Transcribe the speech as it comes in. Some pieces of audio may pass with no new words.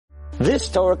This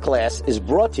Torah class is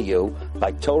brought to you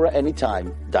by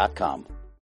TorahAnytime.com.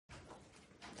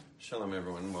 Shalom,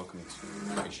 everyone. Welcome to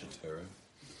Aisha Torah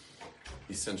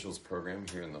Essentials program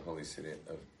here in the Holy City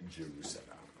of Jerusalem.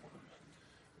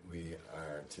 We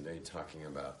are today talking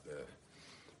about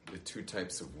the two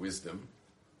types of wisdom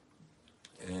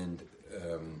and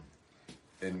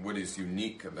what is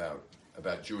unique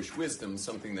about Jewish wisdom,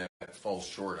 something that falls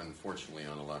short, unfortunately,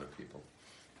 on a lot of people.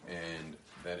 And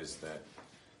that is that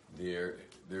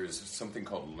there's something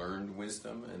called learned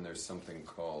wisdom, and there's something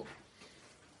called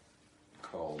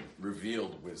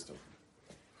revealed wisdom.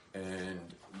 And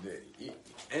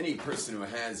any person who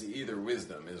has either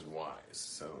wisdom is wise.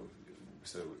 So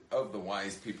of the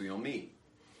wise people you'll meet,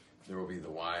 there will be the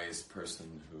wise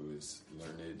person who is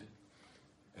learned,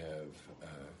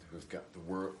 who's got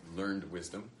the learned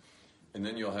wisdom, and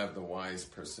then you'll have the wise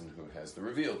person who has the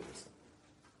revealed wisdom.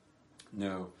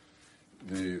 Now,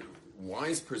 the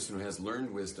wise person who has learned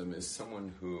wisdom is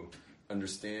someone who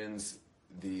understands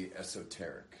the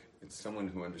esoteric. It's someone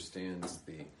who understands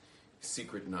the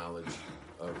secret knowledge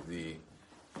of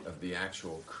the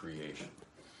actual creation.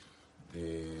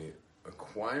 The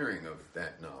acquiring of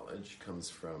that knowledge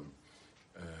comes from,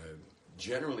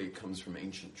 generally it comes from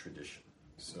ancient tradition.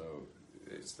 So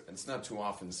it's not too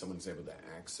often someone's able to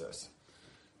access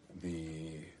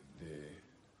the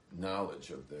knowledge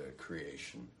of the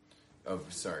creation, of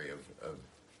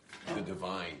the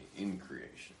divine in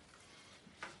creation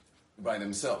by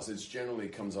themselves. It generally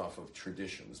comes off of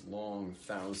traditions, long,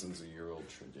 thousands of year old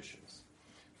traditions.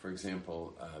 For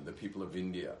example, the people of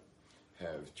India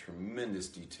have tremendous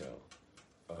detail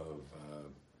of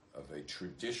a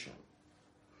tradition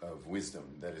of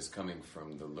wisdom that is coming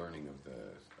from the learning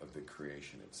of the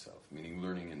creation itself, meaning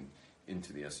learning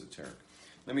into the esoteric.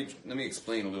 Let me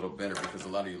explain a little better, because a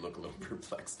lot of you look a little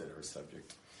perplexed at our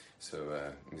subject. So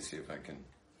let me see if I can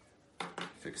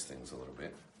fix things a little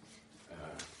bit.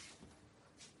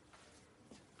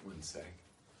 One sec.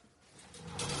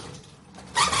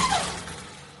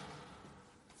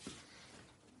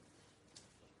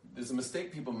 There's a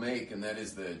mistake people make, and that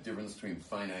is the difference between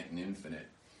finite and infinite.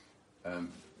 A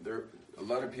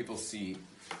lot of people see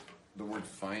the word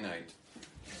finite.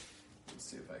 Let's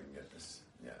see if I can get this.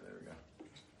 Yeah, there we go.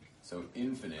 So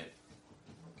infinite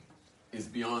is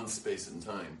beyond space and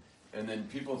time. And then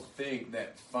people think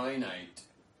that finite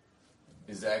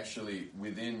is actually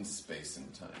within space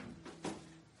and time.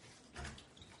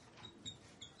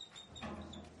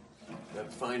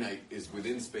 That finite is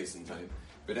within space and time.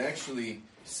 But actually,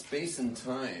 space and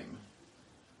time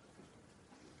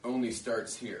only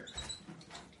starts here.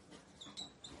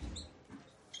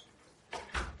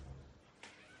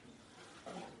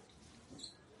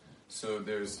 So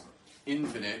there's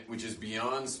infinite, which is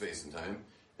beyond space and time,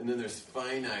 and then there's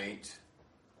finite,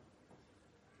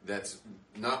 that's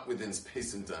not within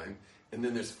space and time, and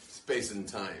then there's space and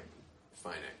time,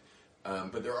 finite.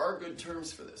 But there are good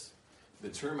terms for this. The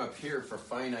term up here for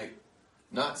finite,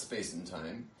 not space and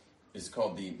time, is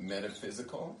called the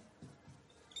metaphysical.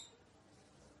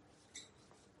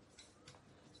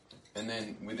 And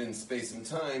then within space and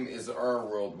time is our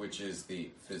world, which is the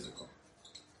physical.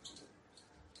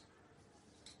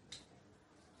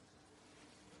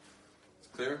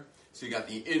 Clear? So you got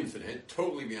the infinite,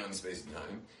 totally beyond space and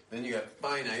time. Then you got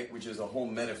finite, which is a whole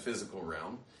metaphysical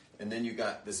realm. And then you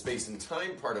got the space and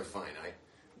time part of finite,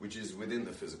 which is within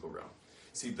the physical realm.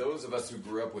 See, those of us who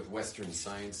grew up with Western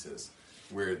sciences,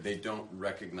 where they don't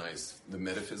recognize the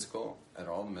metaphysical at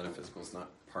all, the metaphysical is not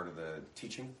part of the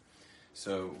teaching.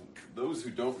 So those who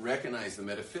don't recognize the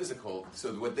metaphysical,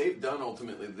 so what they've done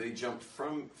ultimately, they jumped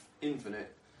from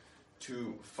infinite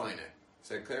to finite. Is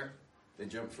that clear? They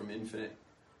jumped from infinite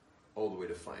all the way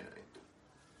to finite,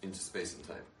 into space and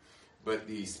time. But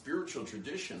the spiritual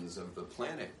traditions of the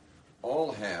planet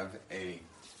all have a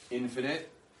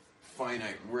infinite,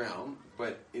 finite realm,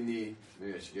 but maybe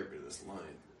I should get rid of this line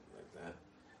like that.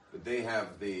 But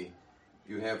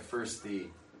you have first the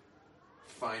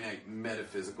finite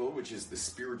metaphysical, which is the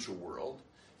spiritual world,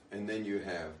 and then you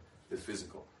have the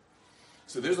physical.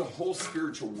 So there's a whole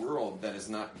spiritual world that is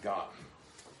not God.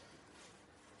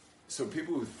 So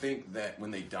people who think that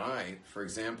when they die, for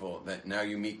example, that now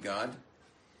you meet God,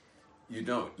 you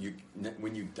don't.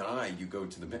 When you die, you go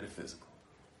to the metaphysical.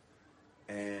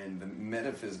 And the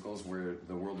metaphysical is where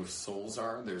the world of souls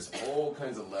are. There's all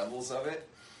kinds of levels of it.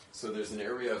 So there's an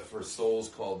area for souls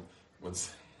called,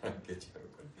 there's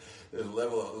a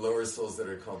level of lower souls that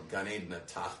are called Gan Eden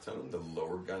HaTachton, the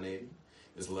lower Gan Eden.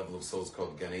 There's a level of souls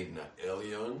called Gan Eden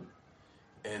HaElyon.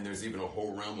 And there's even a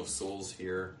whole realm of souls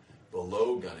here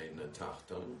below Gan Eden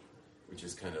HaTachton, which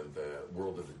is kind of the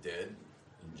world of the dead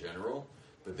in general.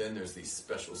 But then there's these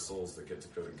special souls that get to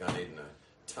go to Gan Eden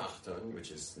Tachton,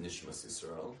 which is Nishmas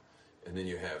Yisrael. And then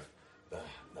you have the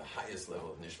highest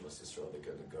level of Nishmas Yisrael that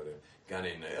go to Gan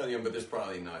Eden Elyon, but there's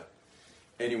probably not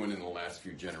anyone in the last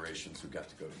few generations who got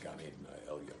to go to Gan Eden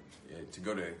Elyon. To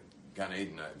go to Gan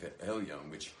Eden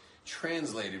Elyon, which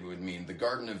translated would mean the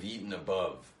Garden of Eden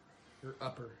above. Your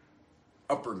upper.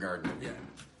 Upper Garden of Eden.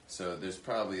 Yeah. So there's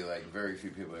probably like very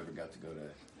few people ever got to go to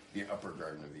the Upper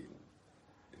Garden of Eden.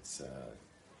 It's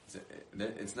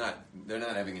not. They're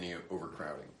not having any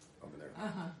overcrowding over there.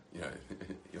 You know,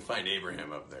 you'll find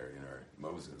Abraham up there. You know, or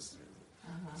Moses.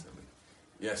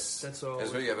 Yes. That's all.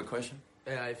 Ezra, you have a question?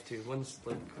 Yeah, I have two. One's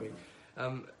like quick.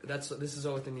 This is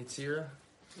all within Yitzira,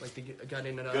 like the Gan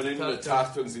Eden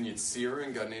Tachtons in Yitzira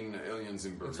and Gan Eden Elion's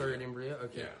in Berea. It's already in Berea.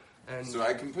 Okay. Yeah. And so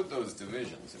I can put those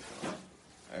divisions if you want.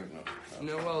 I have no problem.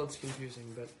 No, well, it's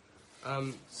confusing, but.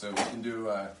 So we can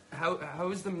do.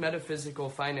 How is the metaphysical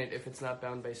finite if it's not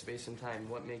bound by space and time?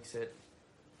 What makes it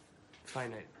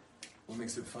finite? What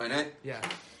makes it finite? Yeah.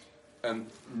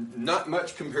 Not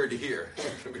much compared to here.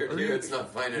 Compared to here, it's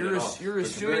not finite at all. You're but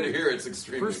assuming. Compared to here, it's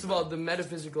extremely. First of all, the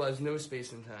metaphysical has no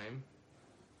space and time.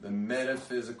 The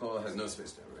metaphysical has no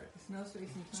space time, right? There's no space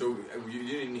and time. So you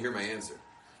didn't hear my answer.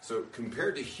 So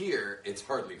compared to here, it's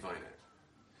hardly finite.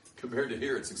 Compared to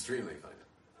here, it's extremely finite.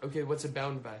 Okay, what's it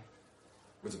bound by?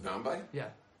 What's it bound by? Yeah.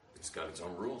 It's got its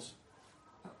own rules.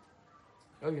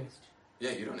 Okay.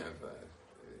 Yeah, you don't have.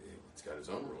 It's got its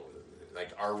own rules.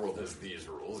 Like our world has these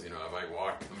rules. You know, if I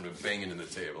walk, I'm going to bang into the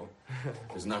table.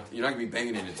 You're not going to be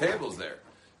banging into tables there,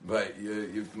 but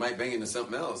you might bang into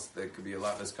something else that could be a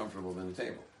lot less comfortable than a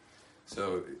table.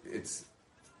 So it's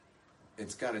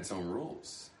got its own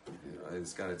rules. You know,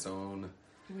 it's got its own.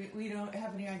 We don't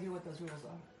have any idea what those rules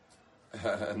are.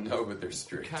 No, but they're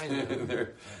strict. Kind of.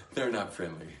 They're not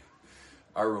friendly.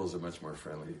 Our rules are much more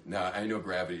friendly. Now I know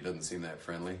gravity doesn't seem that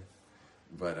friendly,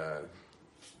 but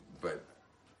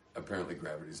apparently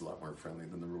gravity is a lot more friendly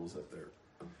than the rules up there.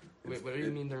 Wait, what do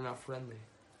you mean they're not friendly?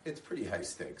 It's pretty high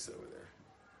stakes over there.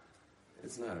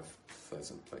 It's not a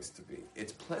pleasant place to be.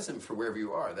 It's pleasant for wherever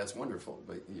you are. That's wonderful,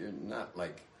 but you're not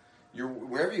like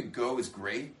wherever you go is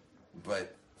great,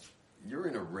 but you're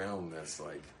in a realm that's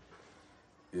like.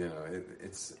 You know,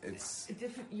 it's a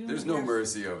different universe. There's no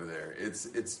mercy over there.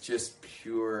 It's just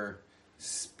pure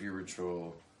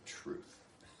spiritual truth.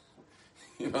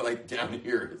 You know, like down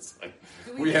here, it's like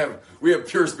we have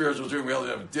pure spiritual truth. We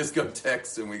also have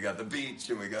discotheques, and we got the beach,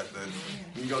 and we got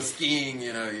you can go skiing.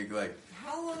 You know, you like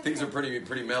things are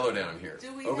pretty mellow down here.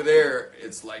 Over there,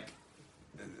 it's like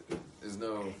there's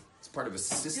no. It's part of a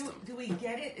system. Do we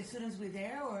get it as soon as we're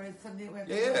there, or is something we have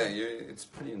to Yeah, it's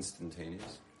pretty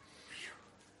instantaneous.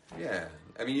 Yeah,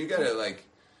 I mean, you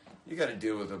gotta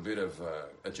deal with a bit of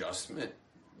adjustment.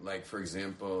 Like, for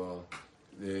example,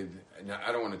 now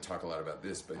I don't want to talk a lot about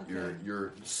this, but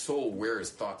your soul wears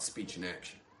thought, speech, and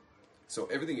action. So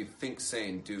everything you think, say,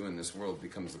 and do in this world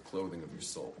becomes the clothing of your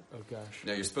soul. Oh gosh.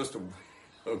 Now you're supposed to.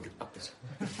 Oh gosh.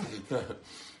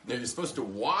 Now you're supposed to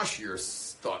wash your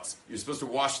thoughts. You're supposed to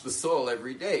wash the soul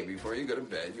every day before you go to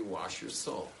bed. You wash your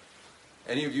soul.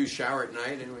 Any of you shower at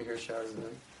night? Anyone here showers at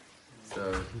night?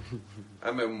 So,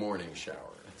 I'm a morning shower.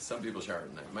 Some people shower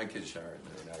at night. My kids shower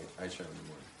at night. I shower in the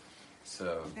morning.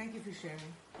 So. Thank you for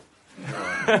sharing.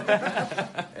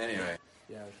 Anyway.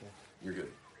 Yeah, okay. You're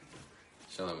good.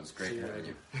 Shalom, it's great having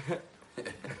you.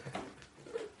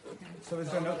 So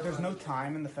there's no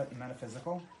time in the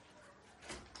metaphysical?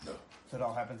 No. So it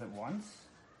all happens at once?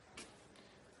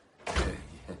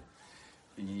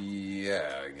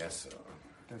 Yeah, I guess so.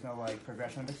 There's no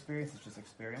progression of experience, it's just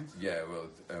experience? Yeah, well,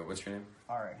 what's your name?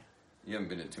 Ari. You haven't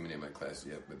been in too many of my classes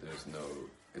yet, but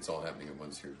it's all happening at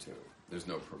once here too. There's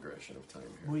no progression of time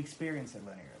here. We experience it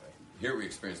linearly. Here we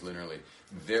experience linearly.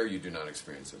 There you do not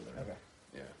experience it linearly. Okay.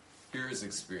 Yeah. Here is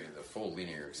experience, the full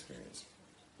linear experience,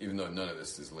 even though none of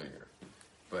this is linear.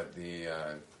 But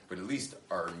but at least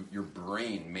your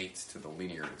brain mates to the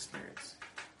linear experience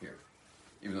here,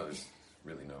 even though there's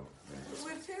really no.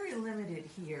 We're very limited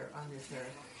here on this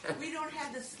earth. We don't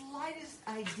have the slightest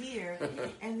idea,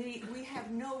 and we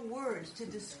have no words to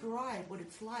describe what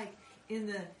it's like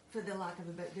for the lack of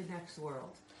the next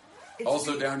world.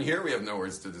 Also, down here we have no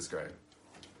words to describe.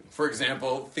 For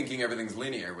example, thinking everything's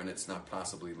linear when it's not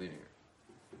possibly linear.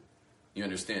 You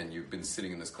understand? You've been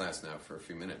sitting in this class now for a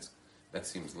few minutes. That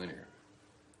seems linear.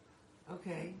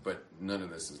 Okay. But none of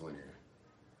this is linear.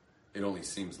 It only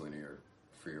seems linear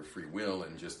for your free will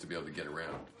and just to be able to get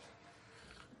around.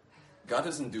 God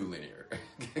doesn't do linear.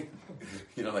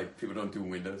 You know, like people don't do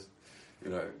windows.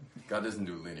 You know, God doesn't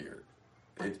do linear.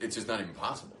 It's just not even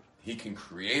possible. He can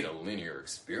create a linear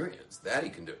experience. That he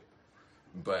can do.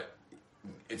 But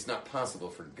it's not possible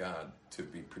for God to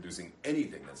be producing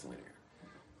anything that's linear,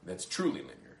 that's truly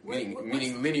linear,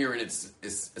 meaning linear in its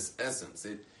essence.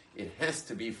 It has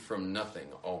to be from nothing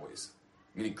always,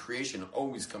 meaning creation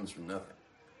always comes from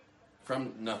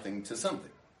nothing to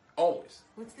something, always.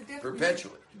 What's the definition?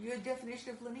 Perpetually. Your definition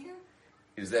of linear?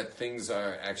 Is that things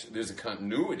are actually, there's a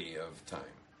continuity of time.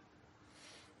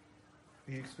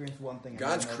 You experience one thing.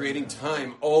 God's creating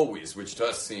time always, which to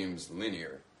us seems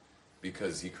linear,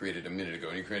 because he created a minute ago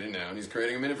and he created now and he's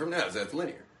creating a minute from now, so that's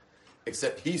linear.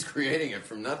 Except he's creating it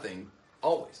from nothing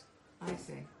always. I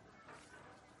see.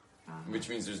 Which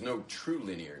means there's no true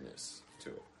linearness to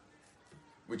it.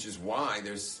 Which is why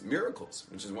there's miracles,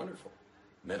 which is wonderful.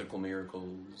 Medical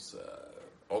miracles,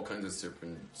 all kinds of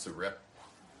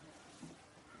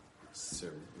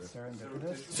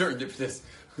serendipitous.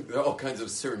 There are all kinds of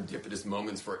serendipitous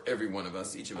moments for every one of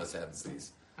us. Each of us has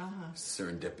these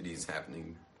serendipities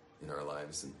happening in our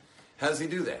lives. And how does he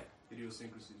do that?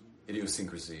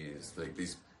 Idiosyncrasies, like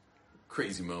these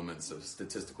crazy moments of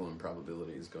statistical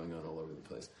improbabilities going on all over the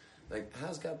place. Like,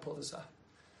 how's God pull this off?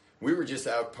 We were just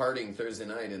out partying Thursday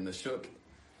night in the Shuk.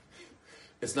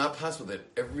 It's not possible that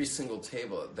every single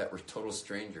table that were total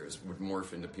strangers would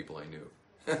morph into people I knew.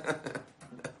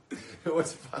 It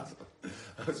wasn't possible.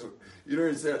 You don't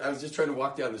understand. I was just trying to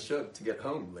walk down the Shuk to get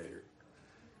home later.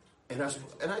 And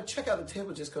I'd check out the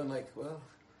table just going like, well,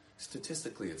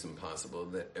 statistically it's impossible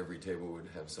that every table would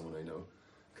have someone I know,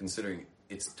 considering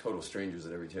it's total strangers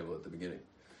at every table at the beginning.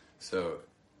 So,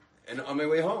 and on my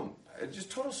way home, just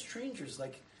total strangers,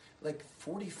 like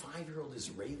 45-year-old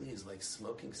Israelis, like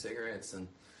smoking cigarettes and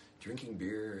drinking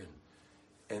beer,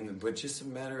 but just a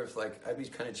matter of like, I'd be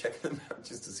kind of checking them out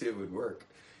just to see if it would work.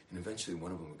 And eventually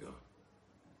one of them would go,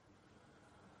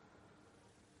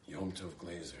 Yom Tov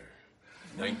Glazer,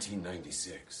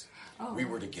 1996. We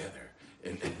were together.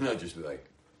 And I'd just be like,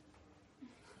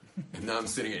 and now I'm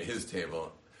sitting at his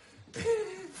table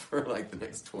for like the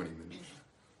next 20 minutes.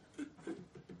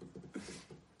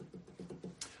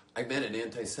 I met an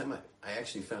anti-Semite. I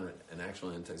actually found an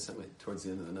actual anti-Semite towards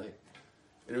the end of the night.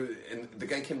 And the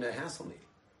guy came to hassle me.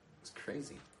 It was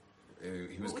crazy.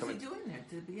 What was he doing there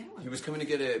to begin with? He was coming to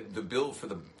get the bill for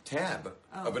the tab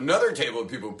of another table of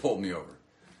people who pulled me over.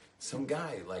 Some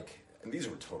guy, and these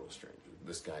were total strangers.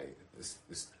 This guy, this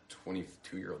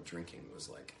 22-year-old drinking was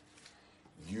like,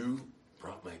 you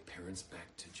brought my parents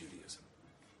back to Judaism.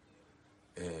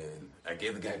 And I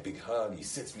gave the guy a big hug. He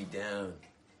sits me down,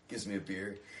 gives me a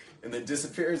beer, and then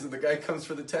disappears, and the guy comes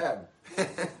for the tab.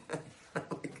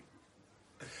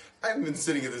 I haven't been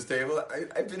sitting at this table.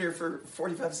 I've been here for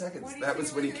 45 seconds. That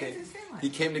was when he came. He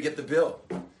came to get the bill.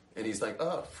 And he's like,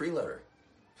 oh, freeloader.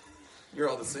 You're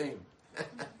all the same.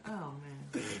 Oh,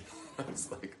 man. I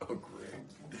was like, oh, great.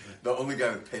 The only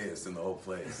guy with payas in the whole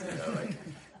place.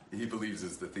 He believes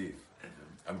it's the thief.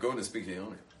 I'm going to speak to the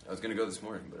owner. I was going to go this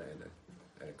morning, but I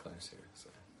had a class here.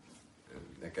 So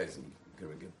that guy's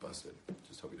going to get busted.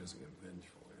 Just hope he doesn't get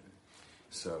vengeful.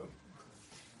 So,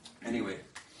 anyway,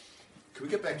 can we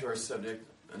get back to our subject?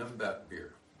 Enough about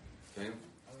beer, okay?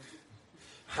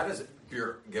 How does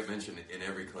beer get mentioned in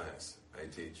every class I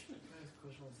teach? Can I ask a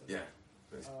question? Yeah.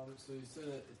 So you said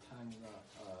at times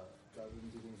God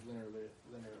wouldn't do things linearly.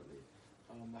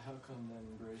 How come then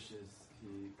Bereshit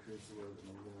he creates the world in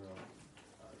a linear,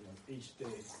 each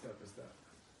day, step by step?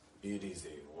 It is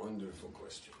a wonderful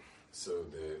question. So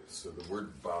the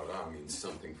word bara means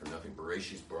something for nothing.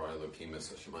 Bereshit bara Elokim es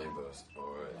hashamayim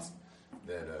va'aretz.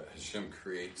 That Hashem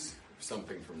creates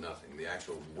something from nothing. The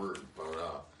actual word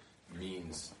bara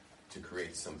means to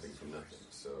create something from nothing.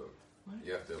 So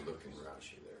you have to look in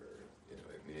Rashi there.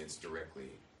 It's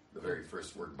directly the very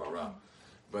first word bara.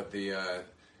 But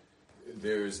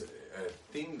there's a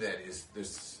thing that is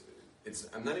this.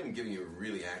 I'm not even giving you a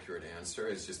really accurate answer.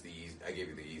 It's just I gave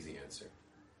you the easy answer,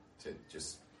 to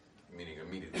just meaning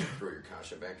immediately throw your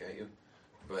kasha back at you.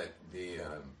 But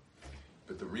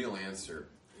the real answer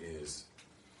is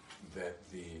that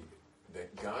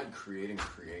God creating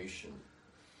creation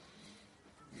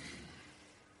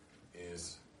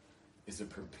is a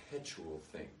perpetual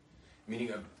thing.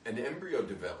 Meaning an embryo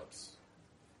develops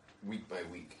week by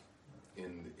week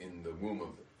in the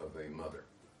womb of a mother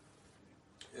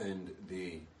and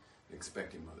the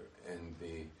expecting mother, and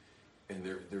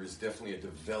there is definitely a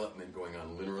development going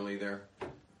on linearly there,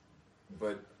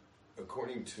 but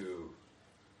according to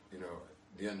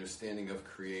the understanding of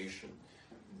creation,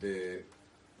 that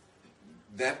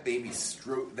baby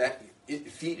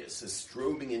fetus is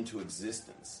strobing into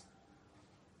existence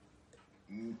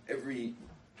every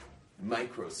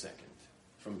microsecond,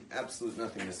 from absolute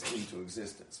nothingness into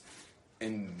existence.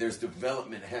 And there's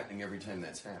development happening every time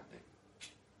that's happening.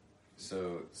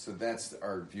 So that's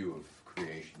our view of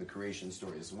creation, the creation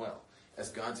story as well, as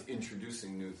God's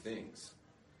introducing new things.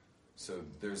 So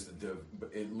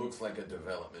it looks like a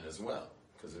development as well,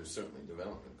 because there's certainly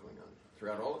development going on.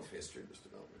 Throughout all of history, there's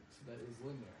development. So that is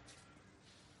linear.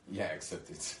 Yeah, except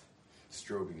it's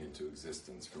strobing into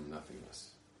existence from nothingness.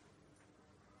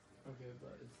 Okay,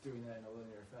 but it's doing that in a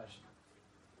linear fashion.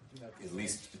 At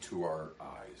least to our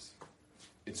eyes.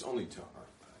 It's only to our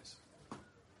eyes.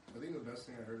 I think the best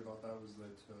thing I heard about that was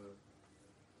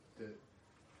that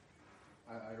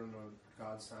I don't know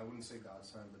God's time. I wouldn't say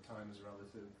God's time, but time is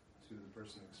relative to the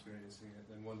person experiencing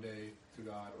it. And one day to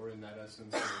God, or in that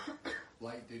essence,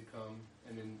 light did come,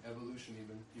 and in evolution,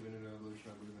 even in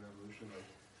evolution, I believe in evolution. Like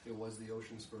it was the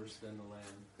oceans first, then the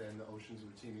land, then the oceans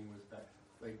were teeming with that.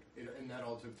 And that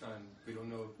all took time. We don't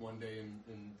know if one day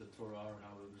in the Torah or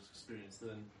how it was experienced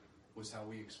then was how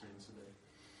we experience today.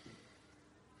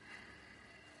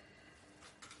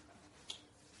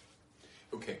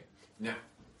 Okay, now,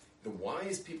 the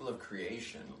wise people of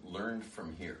creation learned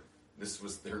from here. This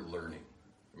was their learning.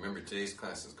 Remember, today's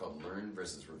class is called Learned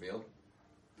versus Revealed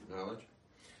Knowledge.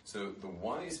 So the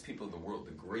wise people of the world,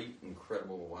 the great,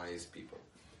 incredible wise people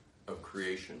of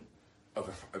creation, of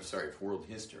world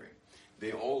history,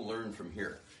 they all learn from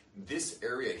here. This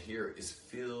area here is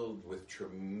filled with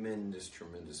tremendous,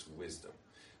 tremendous wisdom.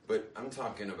 But I'm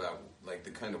talking about like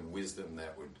the kind of wisdom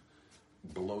that would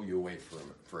blow you away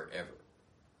forever.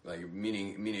 Like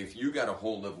meaning if you got a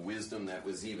hold of wisdom that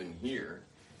was even here,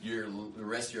 the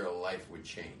rest of your life would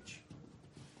change.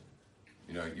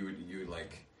 You know, you would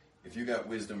like, if you got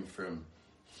wisdom from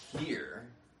here,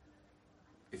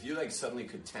 if you like suddenly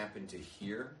could tap into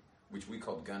here, which we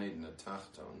call Gan Eden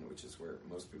Atachton, which is where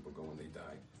most people go when they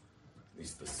die. At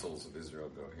least the souls of Israel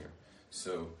go here.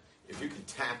 So if you could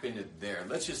tap into there,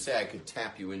 let's just say I could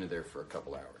tap you into there for a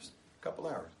couple hours.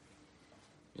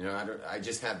 You know, I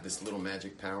just have this little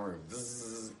magic power, and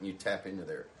you tap into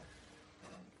there.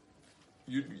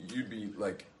 You'd be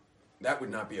like, that would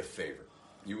not be a favor.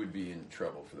 You would be in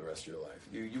trouble for the rest of your life.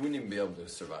 You wouldn't even be able to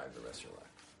survive the rest of your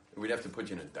life. We'd have to put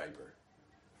you in a diaper.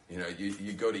 You know,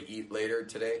 you go to eat later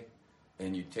today,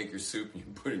 and you take your soup and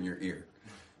you put it in your ear.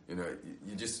 You know,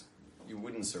 you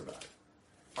wouldn't survive.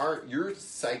 Your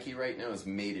psyche right now is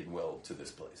mated well to this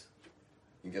place.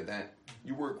 You get that?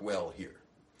 You work well here.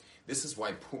 This is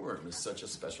why Purim is such a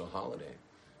special holiday,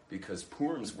 because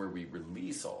Purim is where we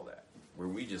release all that, where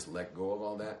we just let go of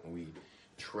all that, and we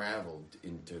traveled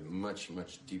into much,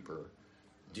 much deeper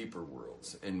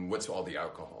worlds. And what's all the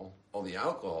alcohol? All the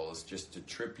alcohol is just to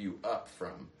trip you up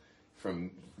from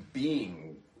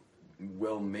being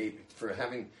well made, for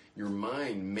having your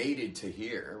mind mated to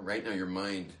here. Right now your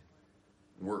mind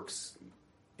works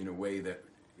in a way that,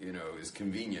 you know, is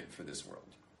convenient for this world.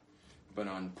 But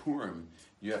on Purim,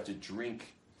 you have to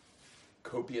drink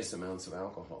copious amounts of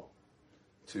alcohol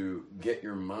to get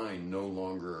your mind no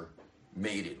longer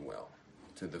mated well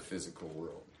to the physical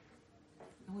world.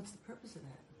 And what's the purpose of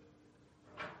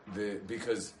that?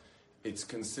 Because it's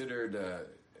considered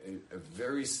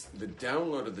the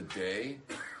download of the day.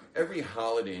 Every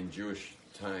holiday in Jewish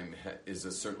time is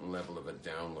a certain level of a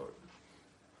download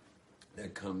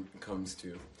that comes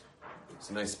to. It's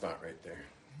a nice spot right there.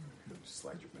 Just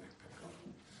slide your backpack on.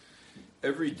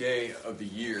 Every day of the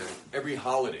year, every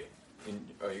holiday. You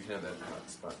can have that hot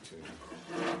spot too.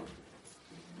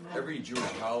 Every Jewish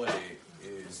holiday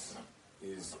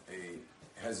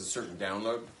has a certain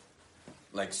download.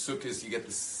 Like Sukkot, you get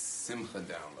the Simcha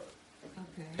download.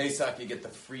 Okay. Pesach, you get the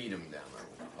freedom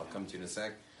download. I'll come to you in a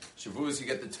sec. Shavuos, you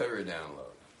get the Torah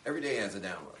download. Every day has a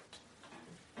download.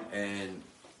 And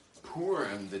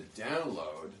Purim, the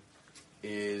download,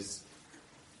 is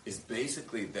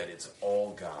basically that it's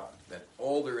all God. That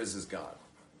all there is God.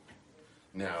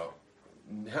 Now,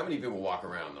 how many people walk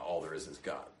around all there is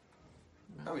God?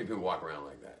 How many people walk around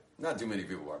like that? Not too many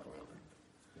people walk around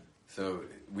like that. So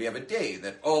we have a day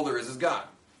that all there is God.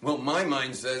 Well, my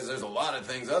mind says there's a lot of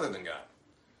things other than God.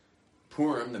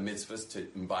 Purim, the mitzvah, is to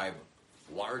imbibe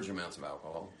large amounts of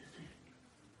alcohol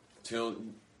till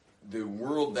the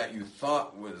world that you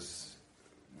thought was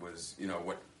you know,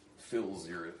 what fills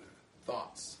your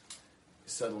thoughts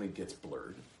suddenly gets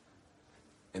blurred.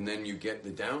 And then you get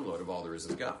the download of all there is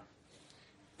God.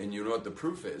 And you know what the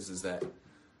proof is that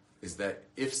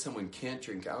if someone can't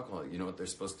drink alcohol, you know what they're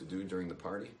supposed to do during the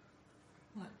party?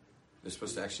 What? They're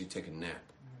supposed to actually take a nap.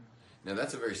 Now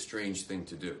that's a very strange thing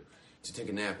to do, to take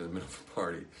a nap in the middle of a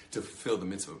party to fulfill the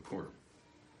mitzvah of Purim.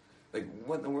 Like,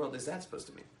 what in the world is that supposed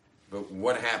to mean? But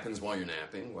what happens while you're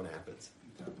napping? What happens?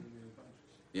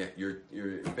 Yeah, you're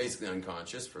basically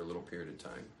unconscious for a little period of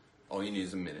time. All you need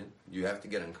is a minute. You have to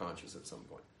get unconscious at some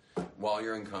point. while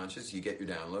you're unconscious, you get your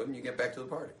download and you get back to the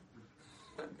party.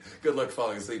 Good luck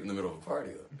falling asleep in the middle of a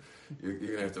party, though. You're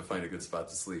going to have to find a good spot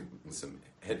to sleep with some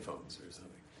headphones or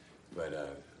something, but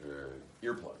or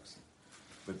earplugs.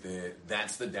 But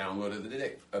that's the download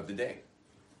of the day.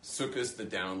 Sukkot, the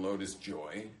download is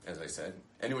joy, as I said.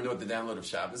 Anyone know what the download of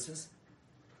Shabbos is?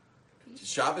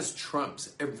 Shabbos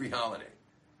trumps every holiday.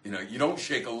 You don't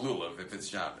shake a lulav if it's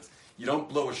Shabbos. You don't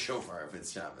blow a shofar if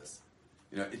it's Shabbos.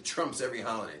 It trumps every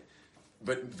holiday.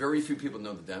 But very few people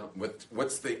know the download.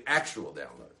 What's the actual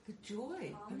download? The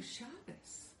joy of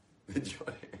Shabbos. The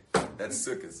joy. That's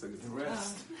Sukkot. The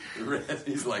rest. The rest.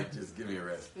 He's like, just give me a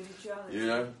rest.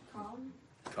 Spirituality. Calm.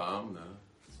 Calm, no.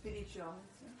 Spirituality.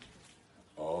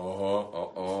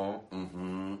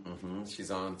 She's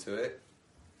on to it.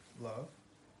 Love.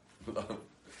 No,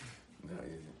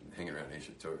 you're hanging around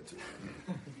Asia Torah too.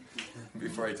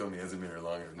 Before I told me he hasn't been here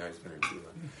long enough. Now he's been here too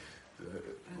long.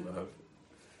 Love.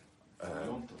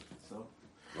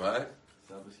 What?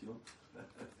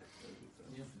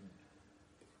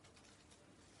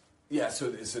 Yeah. So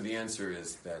the answer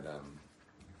is that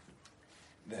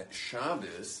that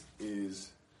Shabbos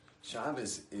is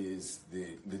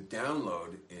the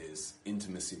download is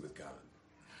intimacy with God.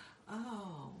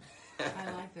 Oh, I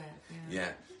like that. Yeah.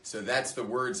 Yeah. So that's the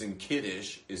words in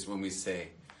Kiddush is when we say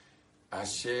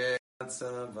Asher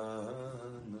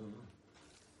Ratzavanu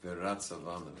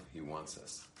V'Ratzavanu. He wants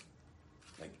us.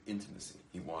 Like intimacy.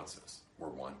 He wants us. We're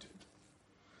wanted.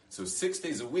 So 6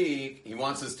 days a week, he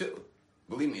wants us too.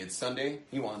 Believe me, it's Sunday,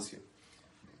 he wants you.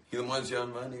 He wants you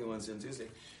on Monday, he wants you on Tuesday.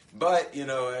 But,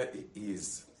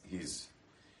 he's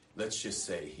let's just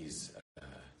say he's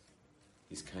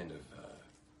kind of,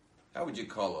 how would you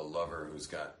call a lover who's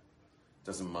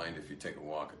doesn't mind if you take a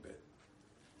walk a bit?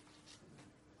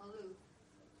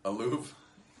 Aloof?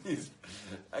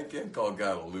 I can't call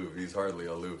God aloof, he's hardly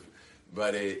aloof.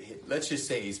 But let's just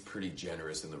say he's pretty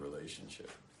generous in the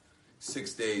relationship.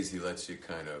 6 days he lets you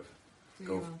kind of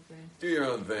do your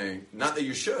own thing. Not that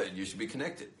you should be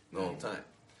connected the whole time.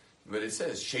 But it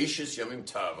says, Sheishis Yomim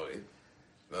Tavoi,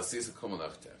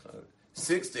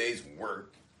 6 days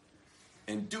work,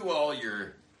 and do all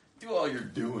your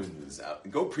doings out.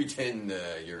 Go pretend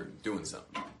you're doing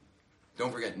something.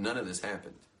 Don't forget, none of this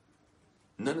happened.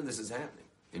 None of this is happening.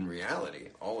 In reality,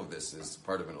 all of this is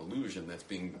part of an illusion that's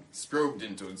being strobed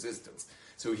into existence.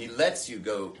 So he lets you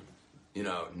go,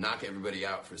 knock everybody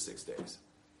out for 6 days.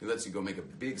 He lets you go make a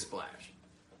big splash.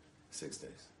 6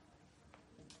 days.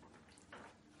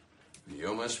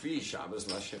 Yom HaShvi, Shabbos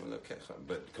L'Hashem Elokecha.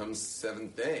 But comes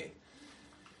seventh day.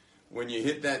 When you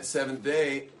hit that seventh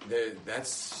day,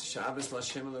 that's Shabbos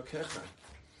L'Hashem Elokecha.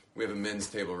 We have a men's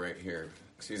table right here.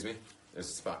 Excuse me? There's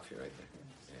a spot for you right there.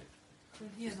 Yeah.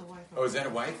 He has a wife. Oh, is that a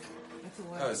wife? That's a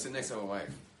wife. Oh, sit next to a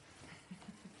wife.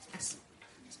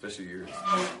 Especially yours.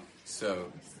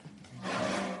 So,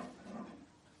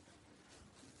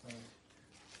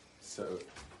 so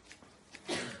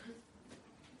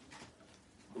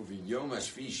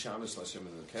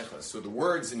the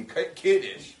words in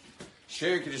Kiddush,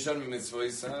 Sher Kiddushan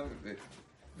Mitzvoisav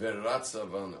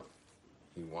V'Ratzavano.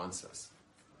 He wants us.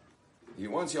 He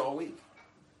wants you all week.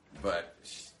 But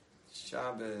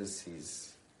Shabbos,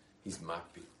 he's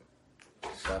makpi.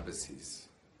 Shabbos, he's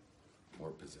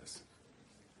more possessive.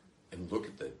 And look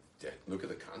at the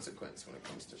consequence when it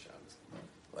comes to Shabbos.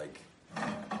 Like,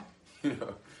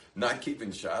 not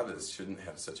keeping Shabbos shouldn't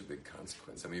have such a big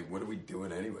consequence. I mean, what are we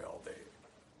doing anyway all day?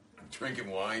 Drinking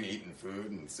wine, eating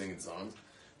food, and singing songs?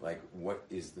 Like, what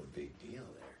is the big deal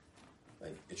there?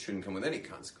 Like, it shouldn't come with any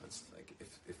consequence. Like,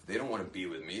 if they don't want to be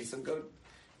with me, so go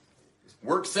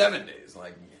work 7 days.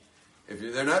 Like, if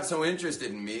they're not so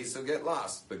interested in me, so get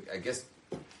lost. But I guess,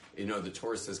 the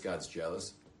Torah says God's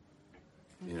jealous.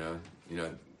 The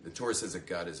Torah says that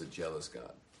God is a jealous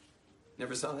God.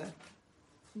 Never saw that?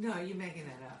 No, you're making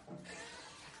that up.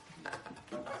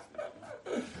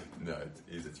 No,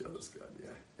 he's a jealous God,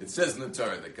 yeah. It says in the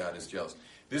Torah that God is jealous.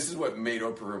 This is what made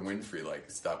Oprah Winfrey,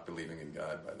 stop believing in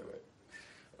God, by the way.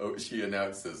 Oh, she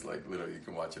announced this, literally, you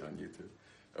can watch it on YouTube.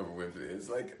 Oprah Winfrey.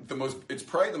 It's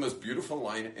probably the most beautiful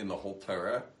line in the whole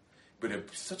Torah, but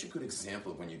it's such a good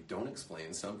example of when you don't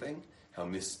explain something, how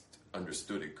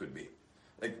misunderstood it could be.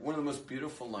 One of the most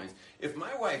beautiful lines. If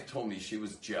my wife told me she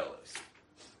was jealous,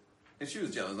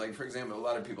 for example, a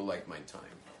lot of people like my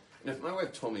time. And if my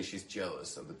wife told me she's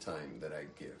jealous of the time that I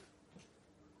give,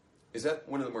 is that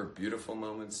one of the more beautiful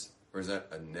moments, or is that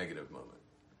a negative moment?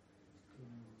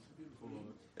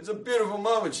 It's a beautiful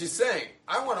moment. She's saying,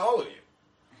 I want all of you.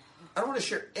 I don't want to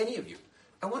share any of you.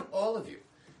 I want all of you.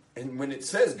 And when it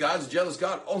says God's a jealous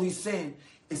God, all he's saying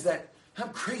is that I'm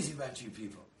crazy about you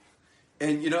people.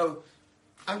 And,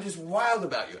 I'm just wild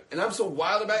about you. And I'm so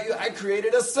wild about you, I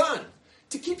created a sun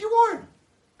to keep you warm.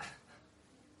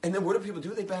 And then what do people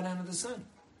do? They bow down to the sun.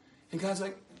 And God's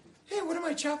like, hey, what am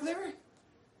I, chopped liver?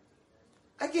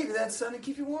 I gave you that sun to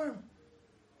keep you warm.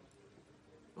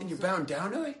 And you're bound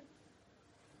down to it?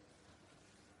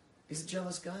 He's a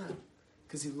jealous God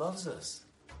because he loves us.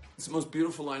 It's the most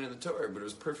beautiful line in the Torah, but it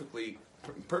was perfectly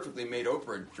made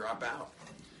Oprah drop out.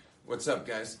 What's up,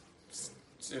 guys?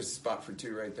 There's a spot for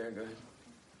two right there. Go ahead.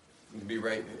 You can be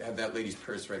right. Have that lady's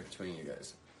purse right between you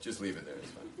guys. Just leave it there.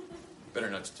 It's fine. Better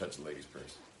not to touch the lady's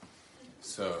purse.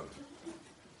 So,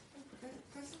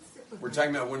 we're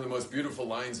talking about one of the most beautiful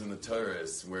lines in the Torah,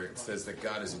 is where it says that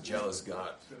God is a jealous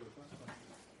God.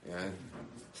 Yeah.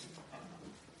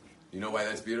 You know why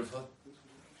that's beautiful?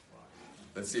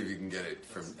 Let's see if you can get it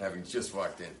from having just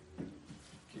walked in.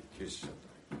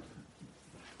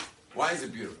 Why is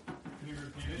it beautiful?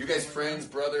 You guys friends,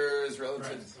 brothers,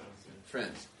 relatives?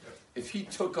 Friends. If he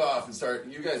took off and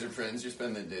started, you guys are friends, you're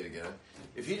spending the day together.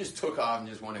 If he just took off and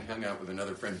just wanted to hang out with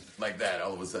another friend like that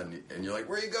all of a sudden, and you're like,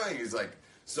 where are you going? He's like,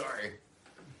 sorry.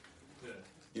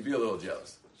 You'd be a little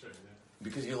jealous.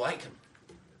 Because you like him.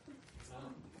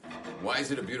 Why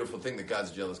is it a beautiful thing that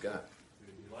God's a jealous God?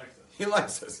 He likes us. He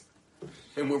likes us.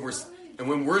 And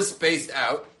when we're spaced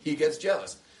out, he gets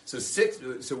jealous. So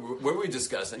what are we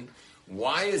discussing?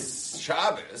 Why is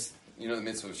Shabbos, the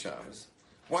mitzvah of Shabbos,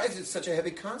 why is it such a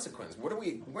heavy consequence?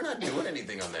 We're not doing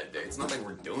anything on that day. It's not like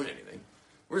we're doing anything.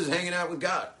 We're just hanging out with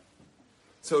God.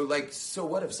 So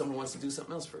what if someone wants to do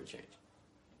something else for a change?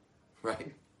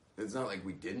 Right? It's not like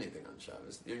we did anything on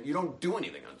Shabbos. You don't do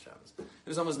anything on Shabbos.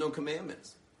 There's almost no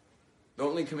commandments. The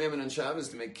only commandment on Shabbos is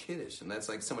to make Kiddush, and that's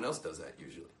like someone else does that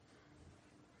usually.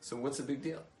 So what's the big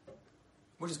deal?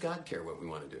 What does God care what we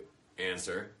want to do?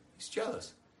 Answer, he's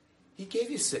jealous. He gave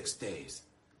you 6 days.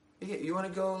 You want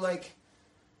to go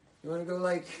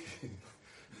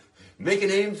make a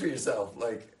name for yourself.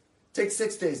 Take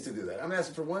 6 days to do that. I'm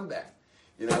asking for one back.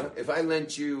 If I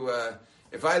lent you,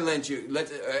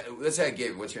 let's say I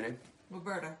gave you, what's your name?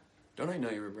 Roberta. Don't I know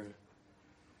you, Roberta?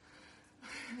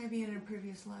 Maybe in a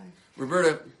previous life.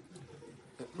 Roberta,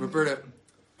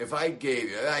 if I gave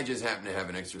you, I just happen to have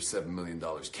an extra $7 million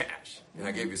cash, and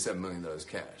I gave you $7 million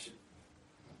cash,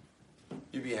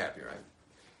 you'd be happy, right?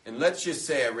 And let's just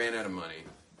say I ran out of money.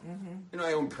 Mm-hmm.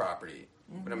 I own property,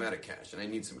 but I'm out of cash, and I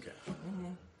need some cash.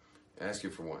 Mm-hmm. I ask you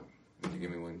for one. Would you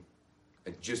give me one?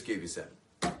 I just gave you 7.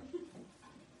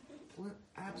 Well,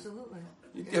 absolutely.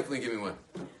 You definitely give me one.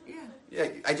 Yeah. Yeah,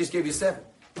 I just gave you 7.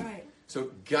 Right.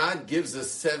 So God gives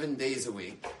us 7 days a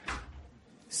week.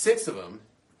 6 of them,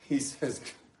 he says,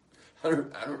 I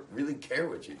don't really care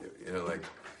what you do.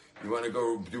 You want to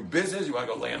go do business, you want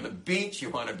to go lay on the beach, you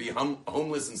want to be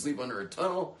homeless and sleep under a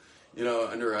tunnel,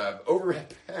 under a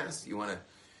overhead pass. You want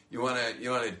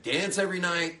to dance every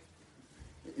night.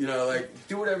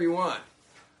 Do whatever you want.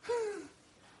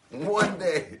 One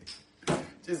day,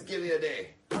 just give me a day.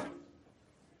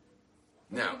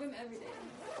 Now, give him every day.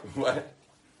 What?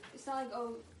 It's not like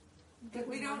give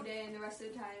we him don't- one day and the rest of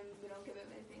the time we don't give him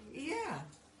anything. Yeah.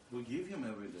 We give him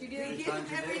every day. You do? We Three give him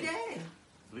times a every day. day.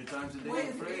 3 times a day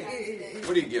Wait, for free.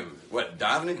 What do you give him? What,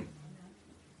 davening?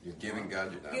 You're giving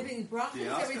God your davening. Giving brachas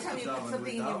Yeah, every time you put daven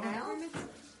something in your without- mouth.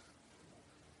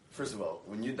 First of all,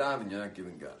 when you daven, you're not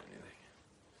giving God anything.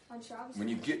 On Shabbos. When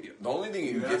you get the only thing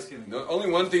you You're can asking- give, the only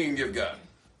one thing you can give God.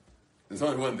 There's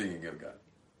only one thing you can give God.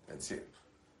 That's it.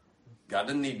 God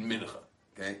doesn't need mincha.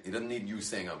 Okay, He doesn't need you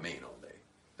saying Amen all day.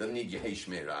 Doesn't need Yehei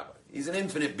Shmei Rabbah. He's an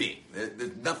infinite being.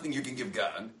 There's nothing you can give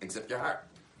God except your heart.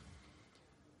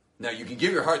 Now you can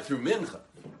give your heart through mincha.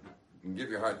 You can give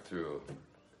your heart through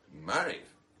mariv.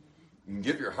 You can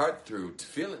give your heart through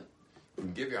tefillin. You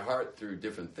can give your heart through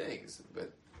different things,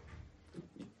 but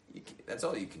that's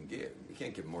all you can give. You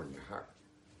can't give more than your heart.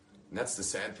 And that's the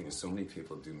sad thing is so many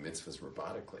people do mitzvahs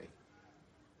robotically.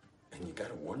 And you got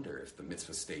to wonder if the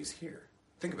mitzvah stays here.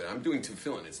 Think of it. I'm doing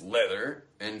tefillin. It's leather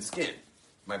and skin,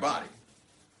 my body.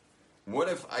 What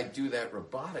if I do that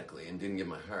robotically and didn't give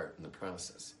my heart in the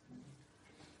process?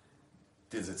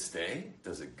 Does it stay?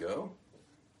 Does it go?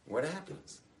 What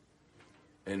happens?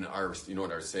 And you know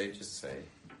what our sages say?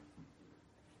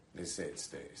 They say it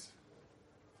stays.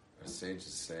 Our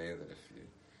sages say that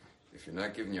if you're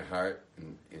not giving your heart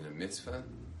in a mitzvah,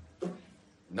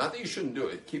 not that you shouldn't do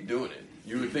it, keep doing it.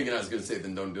 You were thinking I was going to say,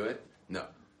 then don't do it? No.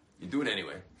 You do it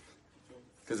anyway.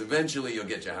 Because eventually you'll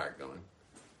get your heart going.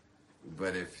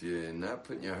 But if you're not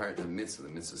putting your heart in the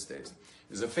mitzvah stays.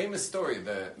 There's a famous story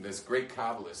that this great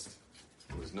Kabbalist,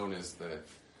 who was known as the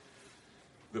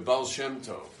Baal Shem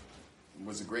Tov,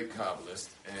 was a great Kabbalist,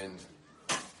 and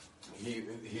he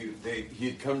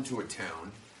had come to a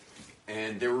town,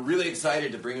 And they were really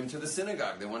excited to bring him to the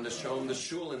synagogue. They wanted to show him the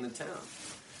shul in the town.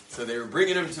 So they were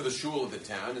bringing him to the shul of the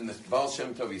town, and the Baal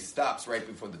Shem Tov, he stops right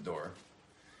before the door.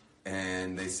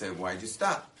 And they said, "Why'd you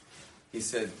stop?" He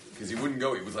said, because he wouldn't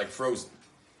go. He was like frozen.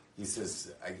 He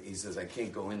says, I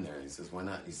can't go in there. He says, "Why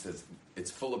not?" He says,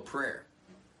 "It's full of prayer."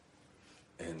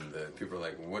 And people are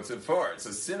like, "Well, what's it for?" It's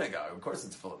a synagogue. Of course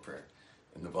it's full of prayer.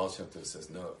 And the Baal Shem Tov says,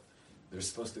 "No, they're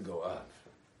supposed to go up."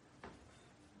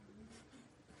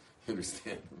 You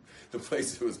understand? The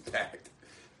place was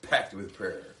packed with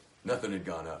prayer. Nothing had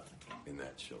gone up in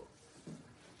that shul.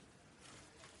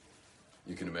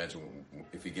 You can imagine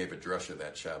if he gave a drusha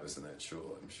that Shabbos in that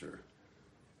shul, I'm sure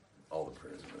all the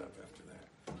prayers went up after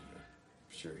that.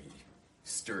 I'm sure he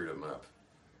stirred them up,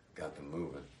 got them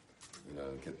moving,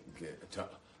 to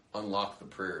unlock the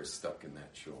prayers stuck in that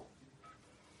shul.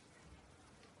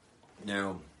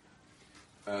 Now,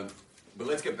 but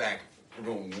let's get back. We're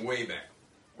going way back.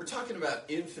 We're talking about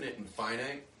infinite and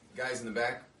finite. Guys in the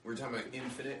back, we're talking about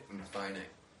infinite and finite.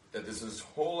 That there's this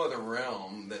whole other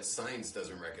realm that science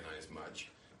doesn't recognize much.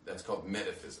 That's called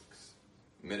metaphysics.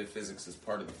 Metaphysics is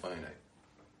part of the finite.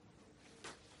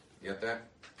 You get that?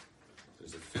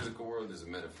 There's a physical world, there's a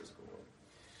metaphysical world.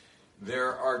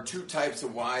 There are two types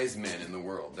of wise men in the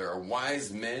world. There are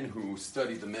wise men who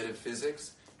study the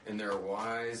metaphysics, and there are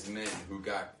wise men who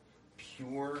got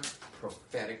pure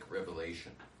prophetic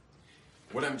revelation.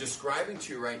 What I'm describing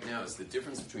to you right now is the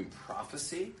difference between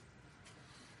prophecy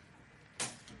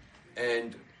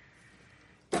and,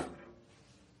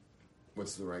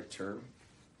 what's the right term?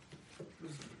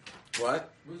 Wisdom.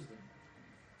 What? Wisdom.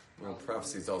 Well,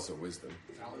 prophecy is also wisdom.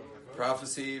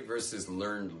 Prophecy versus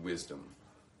learned wisdom.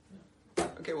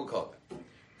 Okay, we'll call it that.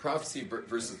 Prophecy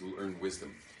versus learned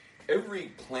wisdom.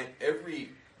 Every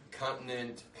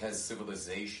continent has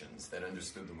civilizations that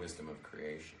understood the wisdom of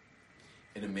creation.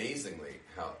 And amazingly,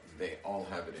 how they all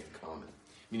have it in common.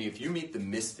 Meaning, if you meet the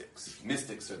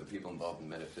mystics are the people involved in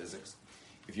metaphysics.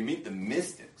 If you meet the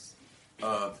mystics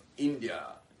of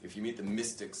India, if you meet the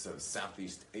mystics of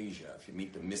Southeast Asia, if you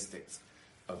meet the mystics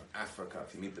of Africa,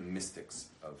 if you meet the mystics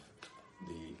of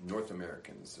the North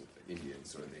Americans, or the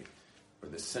Indians, or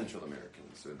the Central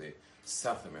Americans, or the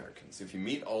South Americans, if you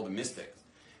meet all the mystics,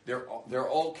 they're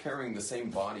all carrying the same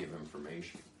body of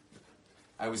information.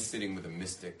 I was sitting with a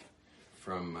mystic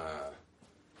from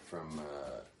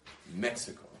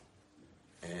Mexico,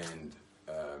 and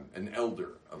an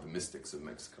elder of the mystics of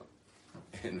Mexico,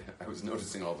 and I was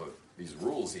noticing all these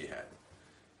rules he had,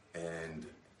 and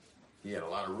he had a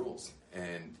lot of rules,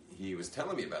 and he was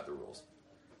telling me about the rules,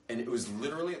 and it was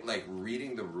literally like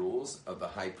reading the rules of the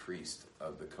high priest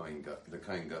of the Kohen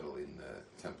Gadol in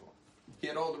the temple. He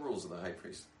had all the rules of the high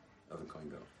priest of the Kohen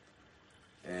Gadol.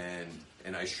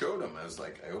 And I showed him,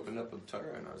 I opened up the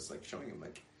Torah and I was like showing him,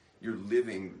 like, you're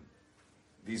living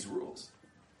these rules.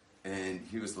 And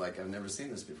he was like, I've never seen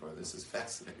this before. This is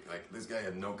fascinating. Like, this guy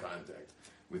had no contact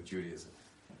with Judaism.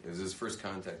 It was his first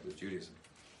contact with Judaism.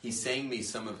 He sang me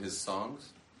some of his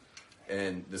songs,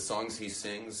 and the songs he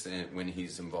sings when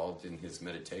he's involved in his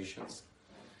meditations.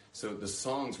 So the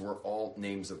songs were all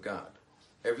names of God.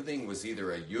 Everything was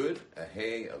either a Yud, a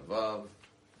Hey, a Vav,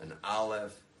 an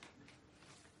Aleph,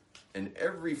 and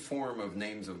every form of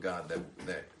names of God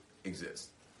that exists.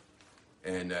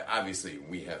 And obviously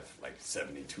we have like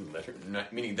 72 letters,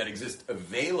 meaning that exist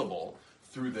available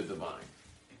through the divine.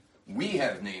 We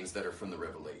have names that are from the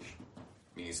revelation.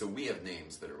 Meaning, so we have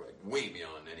names that are like way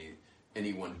beyond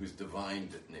anyone who's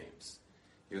divined names.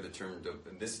 You hear the term,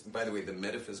 this, by the way, the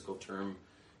metaphysical term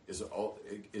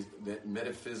the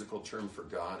metaphysical term for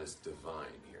God is divine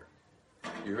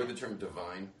here. You heard the term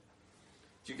divine?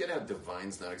 Do you get how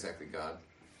divine's not exactly God?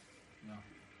 No.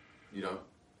 You don't?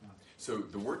 No. So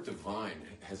the word divine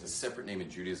has a separate name in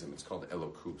Judaism. It's called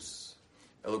Elokus.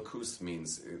 Elokus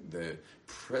means the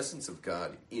presence of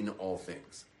God in all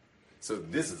things. So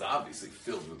this is obviously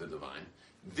filled with the divine.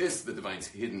 The divine's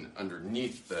hidden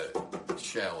underneath the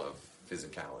shell of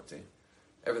physicality.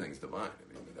 Everything's divine.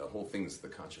 I mean, the whole thing's the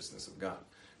consciousness of God.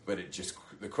 But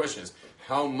the question is,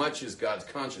 how much is God's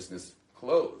consciousness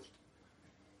clothed?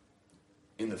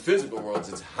 In the physical world,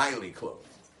 it's highly clothed.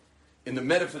 In the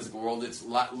metaphysical world, it's a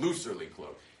lot looserly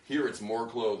clothed. Here, it's more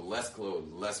clothed, less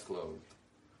clothed, less clothed.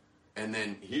 And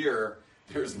then here,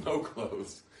 there's no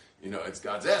clothes. It's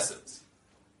God's essence.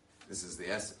 This is the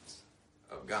essence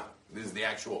of God.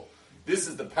 This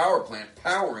is the power plant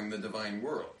powering the divine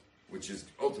world, which is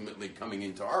ultimately coming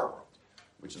into our world,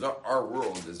 which is our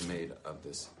world is made of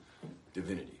this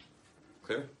divinity.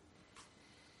 Clear?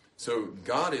 So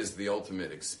God is the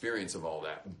ultimate experience of all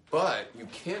that, but you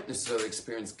can't necessarily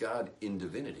experience God in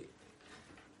divinity.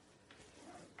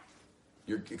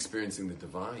 You're experiencing the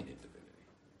divine in divinity,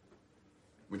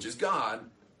 which is God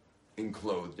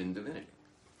enclosed in divinity.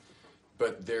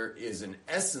 But there is an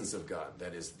essence of God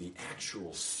that is the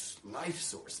actual life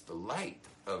source, the light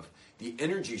of the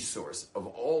energy source of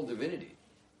all divinity.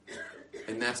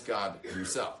 And that's God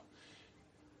himself.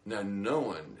 Now, no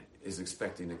one is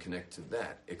expecting to connect to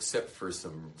that except for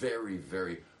some very,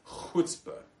 very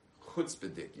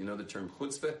chutzpahdik. You know the term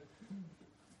chutzpah?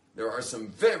 There are some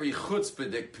very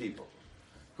chutzpahdik people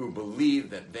who believe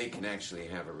that they can actually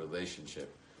have a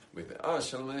relationship with it. Oh,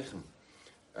 shalom aleichem.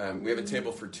 We have a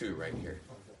table for two right here.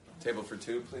 Table for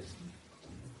two, please.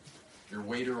 Your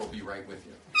waiter will be right with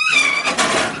you.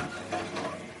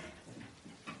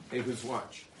 Hey, who's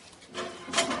watch?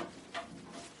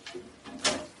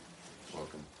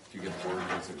 Welcome. If you get bored,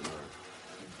 use it.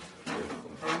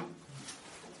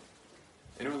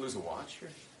 Anyone lose a watch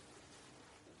here?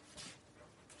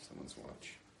 Someone's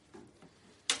watch.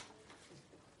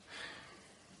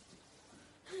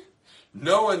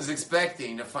 No one's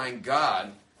expecting to find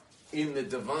God in the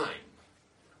divine.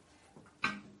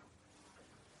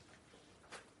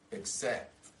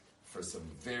 Except for some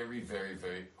very, very,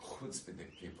 very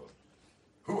chutzpahdik people.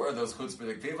 Who are those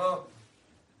chutzpahdik people?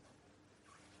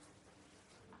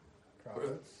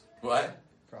 Prophets. What?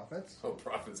 Prophets. Oh,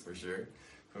 prophets for sure.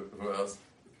 Who else?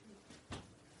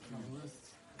 Kabbalists.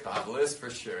 Kabbalists for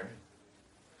sure.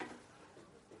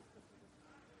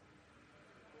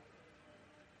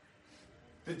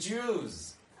 The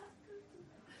Jews.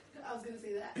 I was going to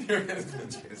say that.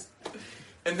 The Jews.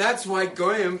 And that's why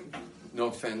Goyim, no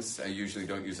offense, I usually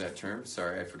don't use that term.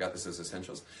 Sorry, I forgot this as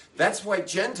essentials. That's why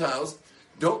Gentiles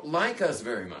don't like us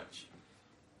very much.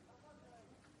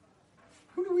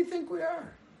 Who do we think we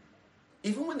are?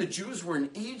 Even when the Jews were in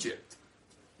Egypt,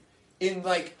 in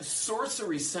like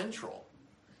Sorcery Central,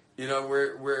 you know,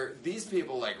 where these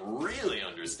people like really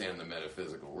understand the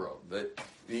metaphysical world. The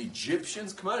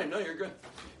Egyptians, come on, I know you're good.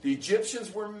 The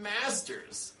Egyptians were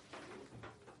masters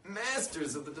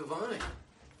of the divine.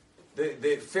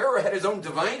 The Pharaoh had his own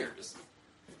diviners.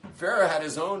 Pharaoh had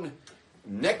his own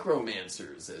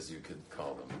necromancers, as you could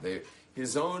call them.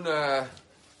 His own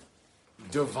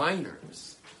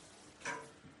diviners.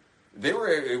 They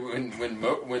were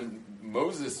when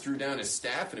Moses threw down his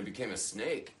staff and it became a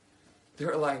snake. They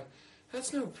were like,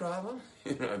 "That's no problem."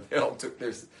 You know, they all took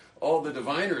all the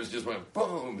diviners just went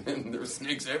boom, and there were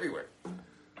snakes everywhere.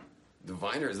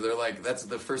 Diviners, they're like, "That's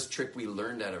the first trick we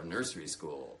learned out of nursery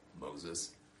school,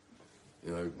 Moses."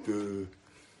 You're like, "Duh,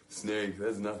 snake,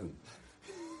 that's nothing."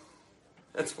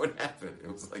 That's what happened.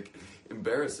 It was like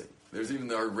embarrassing. There's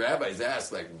even our rabbis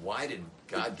asked, like, why did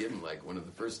God give him like one of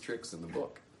the first tricks in the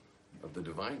book of the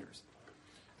diviners?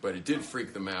 But it did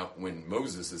freak them out when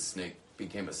Moses' snake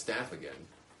became a staff again.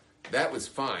 That was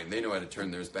fine. They know how to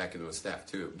turn theirs back into a staff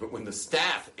too. But when the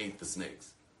staff ate the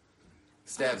snakes,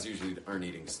 staffs usually aren't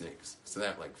eating snakes. So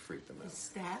that like freaked them out. His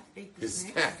staff ate the His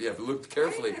snakes? staff, yeah, if you look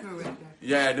carefully. I never read that.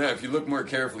 Yeah, no, if you look more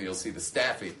carefully, you'll see the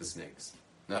staff ate the snakes,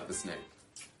 not the snake.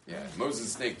 Yeah,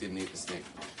 Moses' snake didn't eat the snake.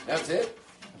 That's it?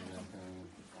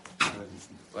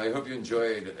 Well, I hope you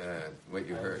enjoyed what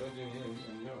you heard.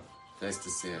 Nice to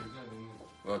see you.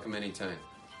 Welcome anytime.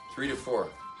 3 to 4.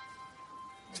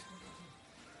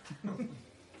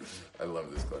 I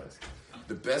love this class.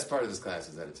 The best part of this class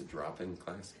is that it's a drop-in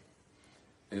class.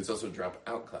 And it's also a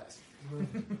drop-out class. You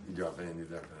drop in and you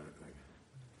drop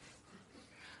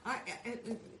out.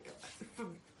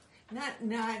 From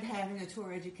not having a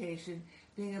Torah education,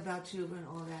 being about Tshuva and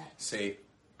all that. Say,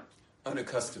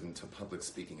 unaccustomed to public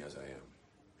speaking as I am.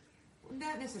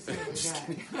 Not necessarily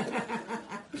that.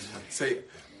 Say,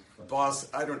 boss,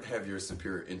 I don't have your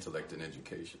superior intellect and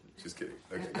education. Just kidding.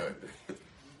 Okay, go ahead.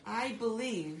 I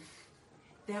believe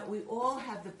that we all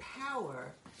have the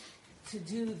power to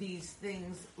do these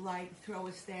things like throw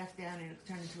a staff down and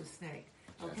turn into a snake.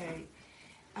 Okay?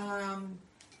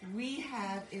 We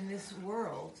have in this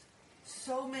world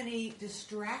so many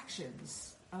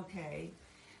distractions. Okay?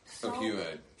 Can you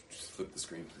just flip the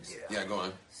screen, please? Yeah, go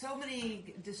on. So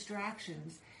many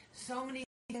distractions, so many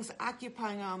things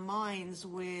occupying our minds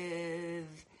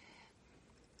with,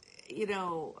 you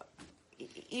know,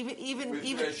 even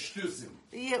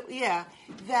yeah,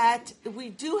 that we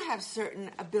do have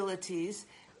certain abilities,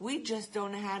 we just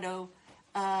don't know how to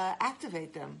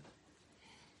activate them.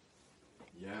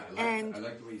 Yeah, I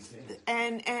like the way you say it.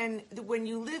 And when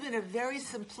you live in a very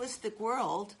simplistic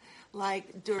world,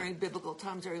 like during biblical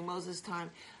times, during Moses'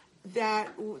 time, that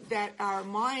our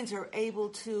minds are able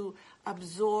to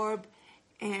absorb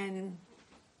and,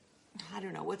 I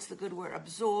don't know, what's the good word?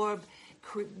 Absorb,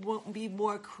 be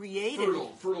more creative.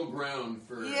 Fertile ground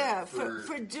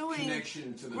for doing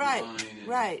connection to the right, divine.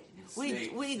 Right.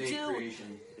 Snake do.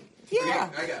 creation. Yeah.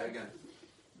 Okay, I got it.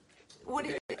 What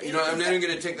Okay. it- You know, I'm not even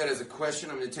going to take that as a question.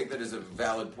 I'm going to take that as a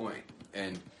valid point,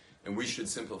 and we should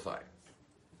simplify.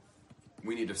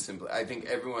 We need to simplify. I think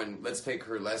everyone. Let's take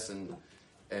her lesson,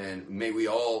 and may we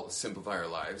all simplify our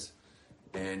lives,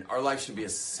 and our life should be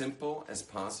as simple as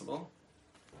possible.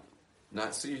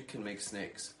 Not so you can make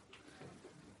snakes.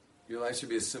 Your life should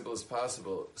be as simple as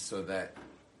possible so that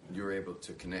you're able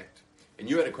to connect. And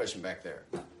you had a question back there.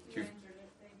 You answered it.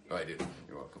 Thank you. Oh, I did.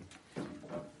 You're welcome.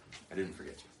 I didn't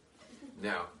forget you.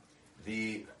 Now,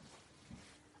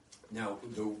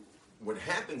 what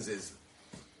happens is,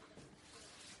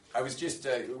 I was just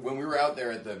when we were out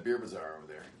there at the beer bazaar over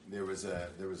there. There was a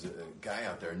guy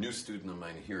out there, a new student of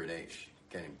mine here at H,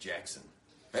 a guy named Jackson.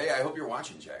 Hey, I hope you're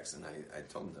watching, Jackson. I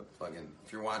told him to plug in.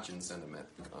 If you're watching, send him a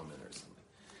comment or something.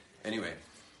 Anyway,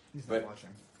 He's not watching.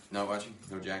 Not watching?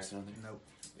 No Jackson on there? Nope.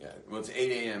 Yeah. Well, it's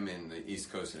 8 a.m. in the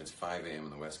East Coast and it's 5 a.m.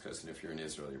 on the West Coast. And if you're in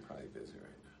Israel, you're probably busy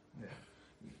right now. Yeah.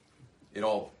 It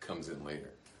all comes in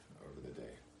later over the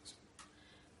day.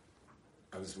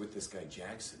 I was with this guy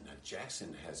Jackson. Now,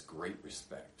 Jackson has great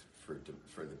respect for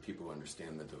the people who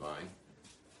understand the divine.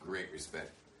 Great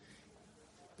respect.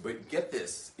 But get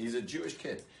this, he's a Jewish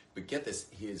kid. But get this,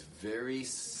 he is very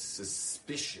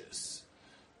suspicious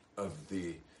of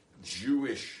the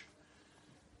Jewish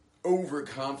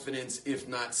overconfidence, if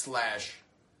not /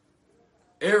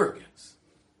 arrogance.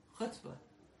 Chutzpah.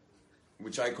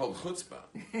 Which I call chutzpah.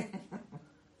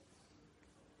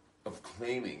 Of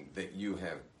claiming that you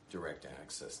have direct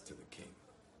access to the king.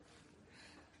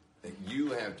 That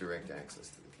you have direct access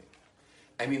to the king.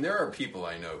 I mean, there are people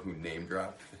I know who name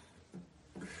drop.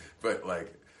 But,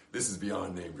 like, this is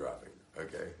beyond name dropping,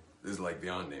 okay? This is, like,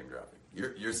 beyond name dropping.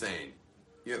 You're saying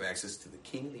you have access to the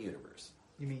king of the universe.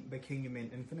 You mean by king? You mean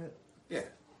infinite? Yeah.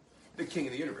 The king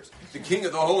of the universe. The king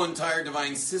of the whole entire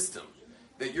divine system.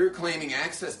 That you're claiming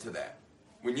access to that.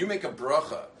 When you make a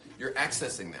bracha, you're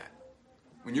accessing that.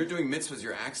 When you're doing mitzvahs,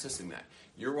 you're accessing that.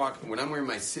 You're walking. When I'm wearing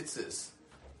my tzitzis,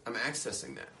 I'm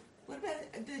accessing that. What about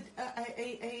a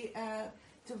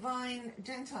divine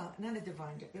Gentile? Not a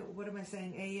divine. What am I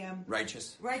saying? A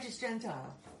Righteous. righteous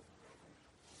Gentile.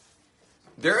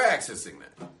 They're accessing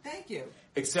that. Thank you.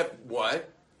 Except what?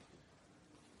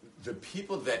 The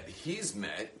people that he's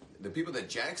met, the people that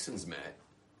Jackson's met,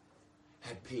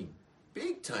 had paid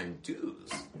big time dues.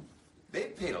 They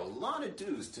paid a lot of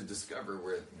dues to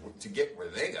discover to get where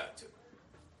they got to.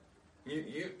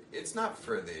 It's not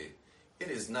for it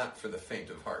is not for the faint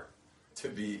of heart to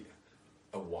be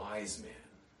a wise man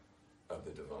of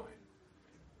the divine.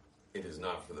 It is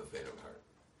not for the faint of heart.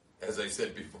 As I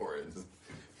said before,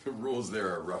 the rules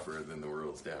there are rougher than the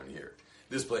rules down here.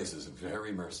 This place is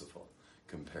very merciful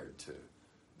compared to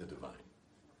the divine.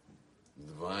 The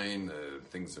divine,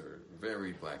 things are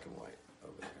very black and white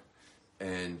over there.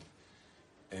 And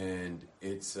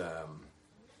it's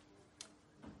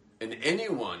and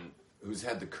anyone who's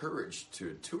had the courage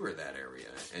to tour that area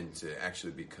and to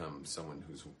actually become someone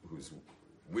whose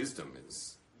wisdom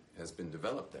has been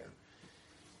developed there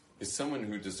is someone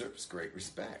who deserves great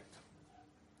respect.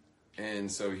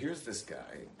 And so here's this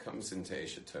guy comes into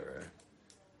Aish HaTorah,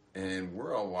 and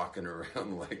we're all walking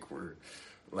around like we're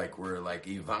like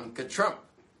Ivanka Trump,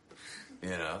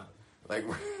 you know, like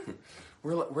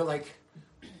we're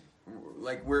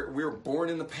born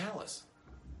in the palace.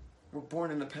 We're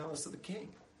born in the palace of the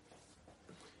king.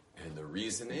 And the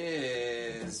reason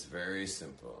is very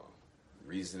simple. The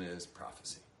reason is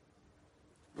prophecy.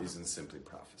 The reason is simply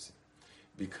prophecy.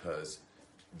 Because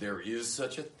there is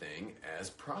such a thing as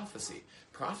prophecy.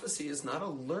 Prophecy is not a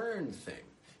learned thing.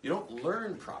 You don't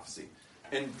learn prophecy.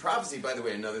 And prophecy, by the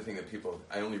way, another thing that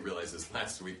I only realized this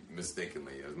last week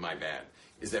mistakenly, it was my bad,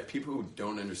 is that people who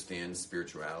don't understand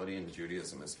spirituality and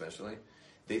Judaism especially,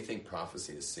 they think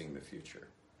prophecy is seeing the future.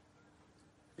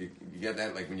 You get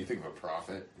that? Like when you think of a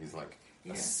prophet, he's like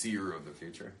a seer of the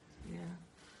future. Yeah.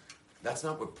 That's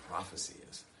not what prophecy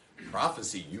is.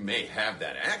 Prophecy, you may have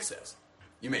that access.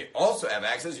 You may also have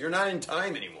access. You're not in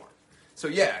time anymore. So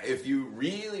yeah, if you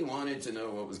really wanted to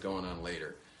know what was going on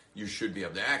later, you should be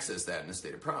able to access that in a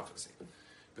state of prophecy.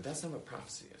 But that's not what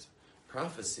prophecy is.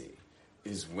 Prophecy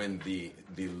is when the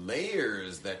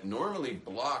layers that normally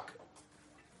block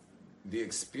the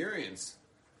experience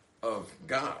of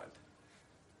God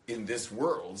in this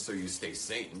world, so you stay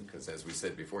sane, because as we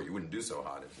said before, you wouldn't do so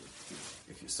hot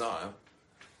if you saw.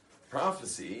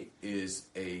 Prophecy is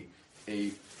an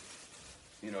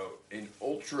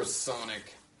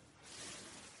ultrasonic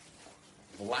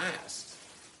blast,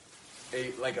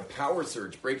 like a power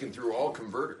surge breaking through all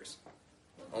converters,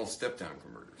 all step-down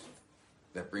converters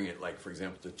that bring it, like for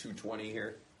example, to 220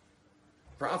 here.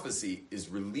 Prophecy is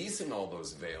releasing all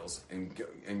those veils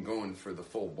and going for the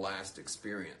full blast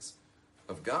experience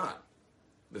of God.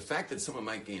 The fact that someone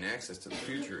might gain access to the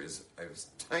future is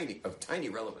of tiny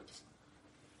relevance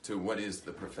to what is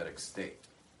the prophetic state.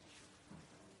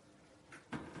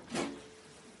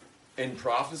 And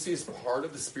prophecy is part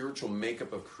of the spiritual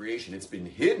makeup of creation. It's been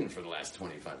hidden for the last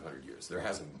 2,500 years. There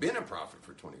hasn't been a prophet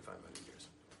for 2,500 years.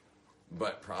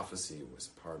 But prophecy was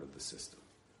part of the system.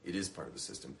 It is part of the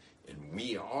system. And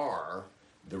we are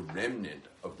the remnant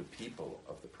of the people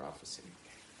of the prophecy.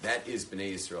 That is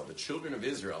Bnei Israel. The children of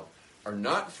Israel are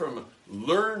not from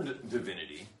learned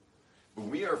divinity, but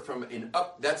we are from an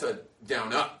up. That's a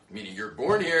down up, meaning you're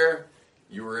born here,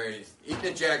 you were eating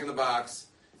at Jack in the Box,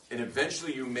 and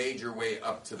eventually you made your way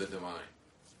up to the divine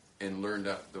and learned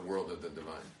up the world of the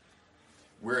divine.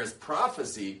 Whereas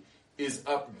prophecy is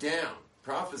up down.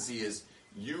 Prophecy is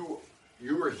you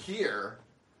are here,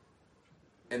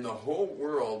 and the whole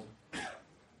world.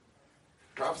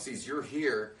 Prophecies, you're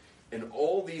here, and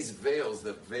all these veils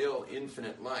that veil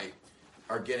infinite light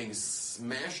are getting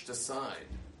smashed aside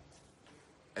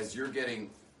as you're getting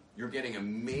a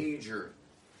major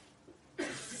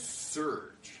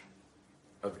surge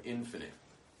of infinite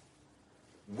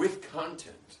with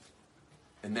content,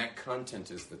 and that content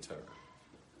is the Torah.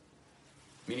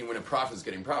 Meaning, when a prophet is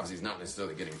getting prophecy, he's not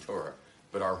necessarily getting Torah,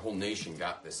 but our whole nation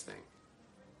got this thing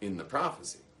in the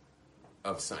prophecy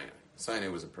of Sinai. Sinai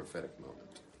was a prophetic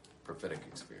moment, prophetic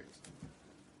experience.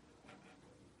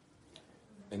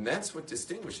 And that's what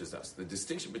distinguishes us. The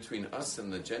distinction between us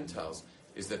and the Gentiles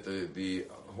is that the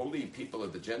holy people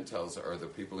of the Gentiles are the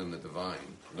people in the divine,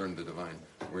 learn the divine,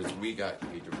 whereas we got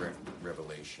a direct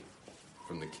revelation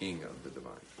from the King of the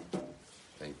divine.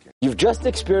 Thank you. You've just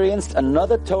experienced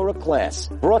another Torah class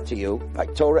brought to you by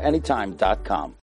TorahAnytime.com.